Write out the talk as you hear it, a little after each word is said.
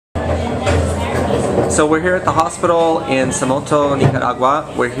So we're here at the hospital in Somoto,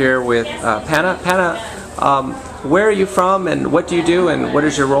 Nicaragua. We're here with Panna. Panna, where are you from and what do you do and what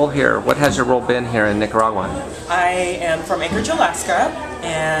is your role here? What has your role been here in Nicaragua? I am from Anchorage, Alaska,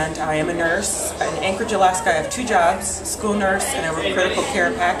 and I am a nurse. In Anchorage, Alaska, I have two jobs, school nurse, and I work critical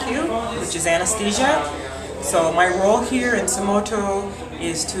care PACU, which is anesthesia. So my role here in Somoto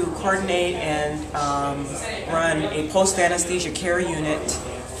is to coordinate and run a post-anesthesia care unit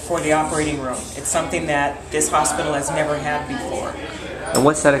for the operating room. It's something that this hospital has never had before. And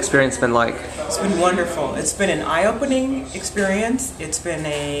what's that experience been like? It's been wonderful. It's been an eye-opening experience. It's been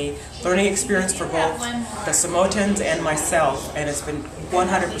a learning experience for both the Somotans and myself, and it's been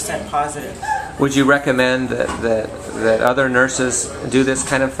 100% positive. Would you recommend that other nurses do this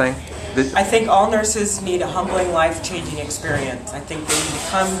kind of thing? I think all nurses need a humbling, life-changing experience. I think they need to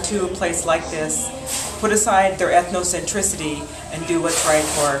come to a place like this, put aside their ethnocentricity, and do what's right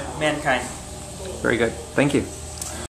for mankind. Very good. Thank you.